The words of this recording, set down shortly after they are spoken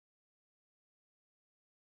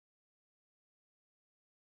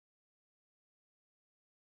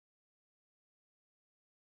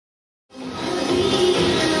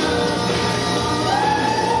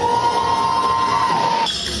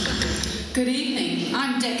evening.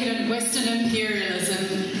 I'm Decadent Western Imperialism,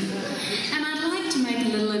 and I'd like to make a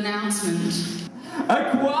little announcement.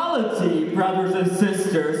 Equality, brothers and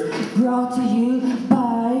sisters, brought to you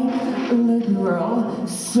by liberal,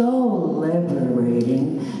 so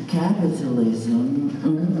liberating capitalism.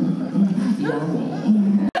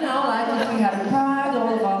 Yummy. You know, like if we had pride,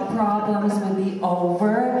 all of our problems would be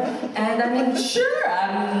over. And I mean, sure,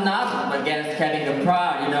 I'm not against having a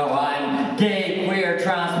pride. You know, I'm gay, queer,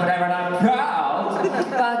 trans, whatever, and I'm proud.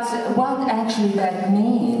 But what actually that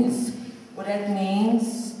means? What that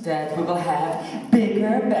means that we will have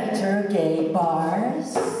bigger, better gay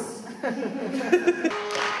bars.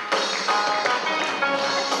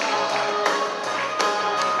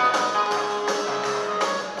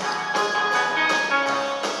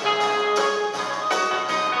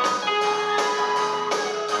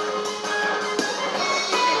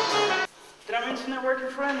 Did I mention I work in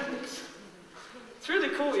forensics? It's really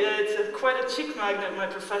cool, yeah, it's quite a chick magnet, my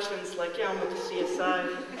profession. It's like, yeah, I'm with the CSI.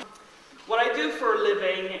 What I do for a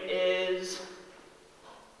living is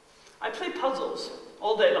I play puzzles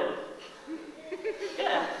all day long.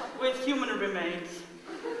 Yeah, with human remains,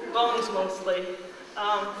 bones mostly.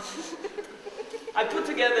 I put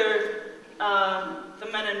together the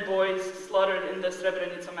men and boys slaughtered in the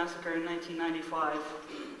Srebrenica massacre in 1995.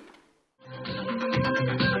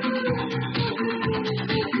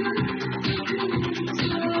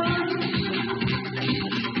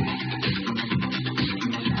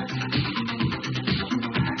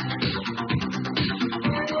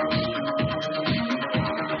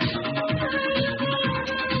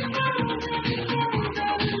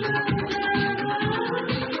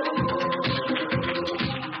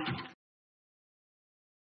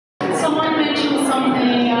 Someone mentioned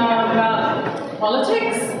something about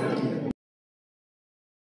politics.